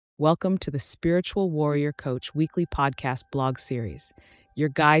Welcome to the Spiritual Warrior Coach weekly podcast blog series, your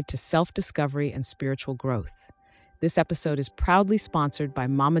guide to self discovery and spiritual growth. This episode is proudly sponsored by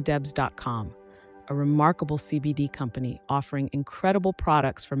MamaDebs.com, a remarkable CBD company offering incredible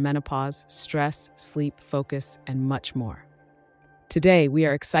products for menopause, stress, sleep, focus, and much more. Today, we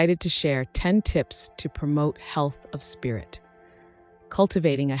are excited to share 10 tips to promote health of spirit.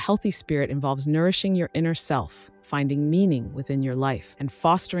 Cultivating a healthy spirit involves nourishing your inner self, finding meaning within your life, and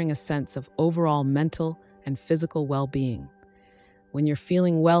fostering a sense of overall mental and physical well-being. When you're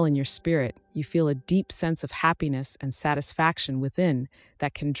feeling well in your spirit, you feel a deep sense of happiness and satisfaction within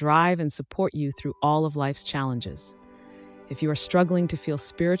that can drive and support you through all of life's challenges. If you are struggling to feel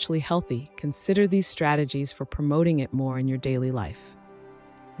spiritually healthy, consider these strategies for promoting it more in your daily life.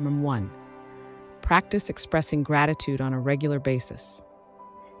 Number 1. Practice expressing gratitude on a regular basis.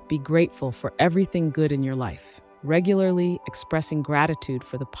 Be grateful for everything good in your life. Regularly expressing gratitude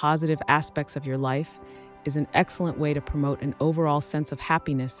for the positive aspects of your life is an excellent way to promote an overall sense of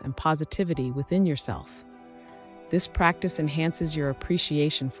happiness and positivity within yourself. This practice enhances your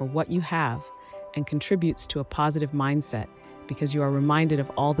appreciation for what you have and contributes to a positive mindset because you are reminded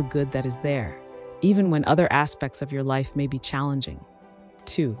of all the good that is there, even when other aspects of your life may be challenging.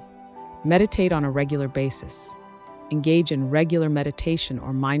 2. Meditate on a regular basis. Engage in regular meditation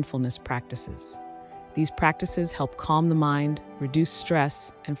or mindfulness practices. These practices help calm the mind, reduce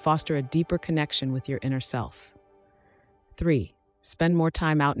stress, and foster a deeper connection with your inner self. 3. Spend more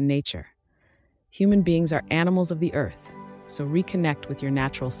time out in nature. Human beings are animals of the earth, so reconnect with your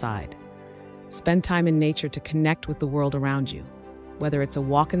natural side. Spend time in nature to connect with the world around you. Whether it's a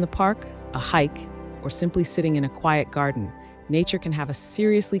walk in the park, a hike, or simply sitting in a quiet garden, nature can have a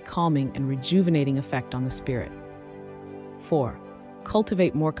seriously calming and rejuvenating effect on the spirit. 4.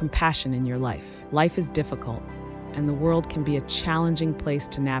 Cultivate more compassion in your life. Life is difficult, and the world can be a challenging place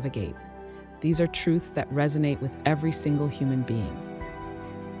to navigate. These are truths that resonate with every single human being.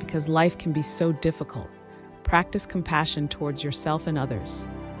 Because life can be so difficult, practice compassion towards yourself and others.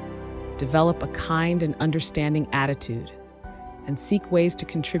 Develop a kind and understanding attitude, and seek ways to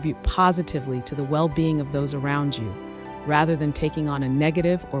contribute positively to the well-being of those around you, rather than taking on a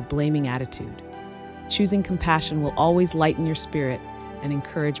negative or blaming attitude. Choosing compassion will always lighten your spirit and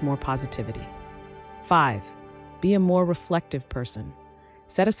encourage more positivity. 5. Be a more reflective person.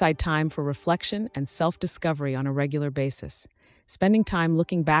 Set aside time for reflection and self-discovery on a regular basis. Spending time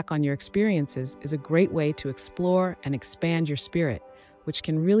looking back on your experiences is a great way to explore and expand your spirit, which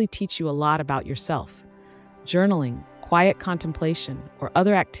can really teach you a lot about yourself. Journaling, quiet contemplation, or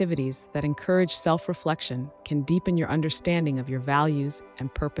other activities that encourage self-reflection can deepen your understanding of your values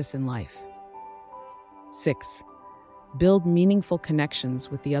and purpose in life. 6. Build meaningful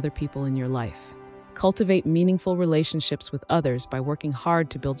connections with the other people in your life. Cultivate meaningful relationships with others by working hard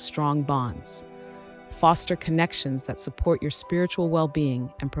to build strong bonds. Foster connections that support your spiritual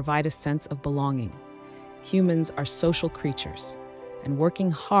well-being and provide a sense of belonging. Humans are social creatures, and working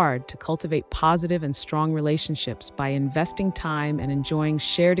hard to cultivate positive and strong relationships by investing time and enjoying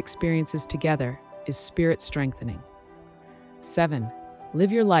shared experiences together is spirit strengthening. 7.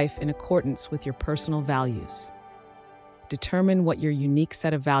 Live your life in accordance with your personal values. Determine what your unique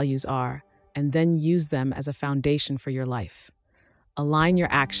set of values are, and then use them as a foundation for your life. Align your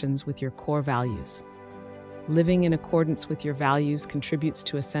actions with your core values. Living in accordance with your values contributes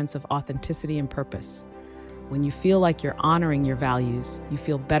to a sense of authenticity and purpose. When you feel like you're honoring your values, you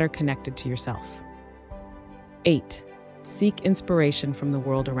feel better connected to yourself. 8. Seek inspiration from the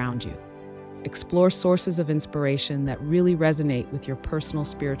world around you. Explore sources of inspiration that really resonate with your personal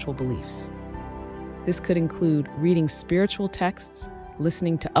spiritual beliefs. This could include reading spiritual texts,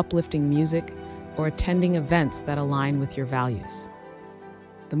 listening to uplifting music, or attending events that align with your values.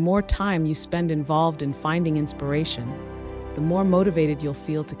 The more time you spend involved in finding inspiration, the more motivated you'll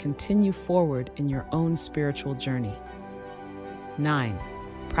feel to continue forward in your own spiritual journey. 9.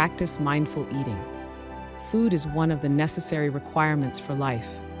 Practice mindful eating. Food is one of the necessary requirements for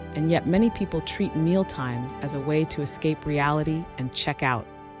life, and yet many people treat mealtime as a way to escape reality and check out.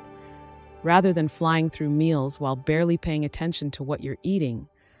 Rather than flying through meals while barely paying attention to what you're eating,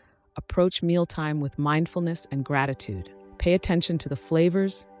 approach mealtime with mindfulness and gratitude. Pay attention to the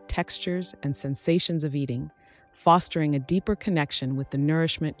flavors, textures, and sensations of eating, fostering a deeper connection with the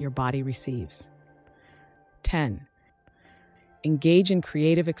nourishment your body receives. 10. Engage in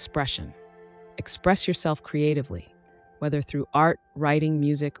creative expression. Express yourself creatively. Whether through art, writing,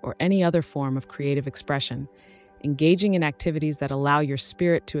 music, or any other form of creative expression, engaging in activities that allow your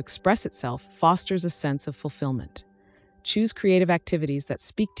spirit to express itself fosters a sense of fulfillment. Choose creative activities that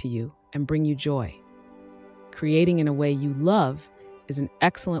speak to you and bring you joy. Creating in a way you love is an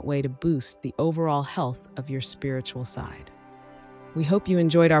excellent way to boost the overall health of your spiritual side. We hope you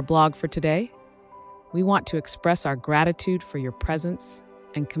enjoyed our blog for today. We want to express our gratitude for your presence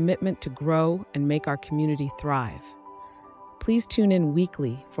and commitment to grow and make our community thrive. Please tune in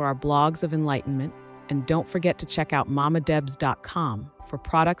weekly for our blogs of enlightenment, and don't forget to check out mamadebs.com for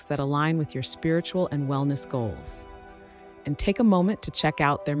products that align with your spiritual and wellness goals. And take a moment to check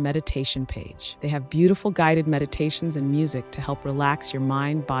out their meditation page. They have beautiful guided meditations and music to help relax your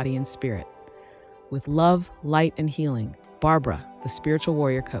mind, body, and spirit. With love, light, and healing, Barbara, the Spiritual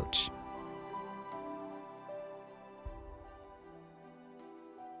Warrior Coach.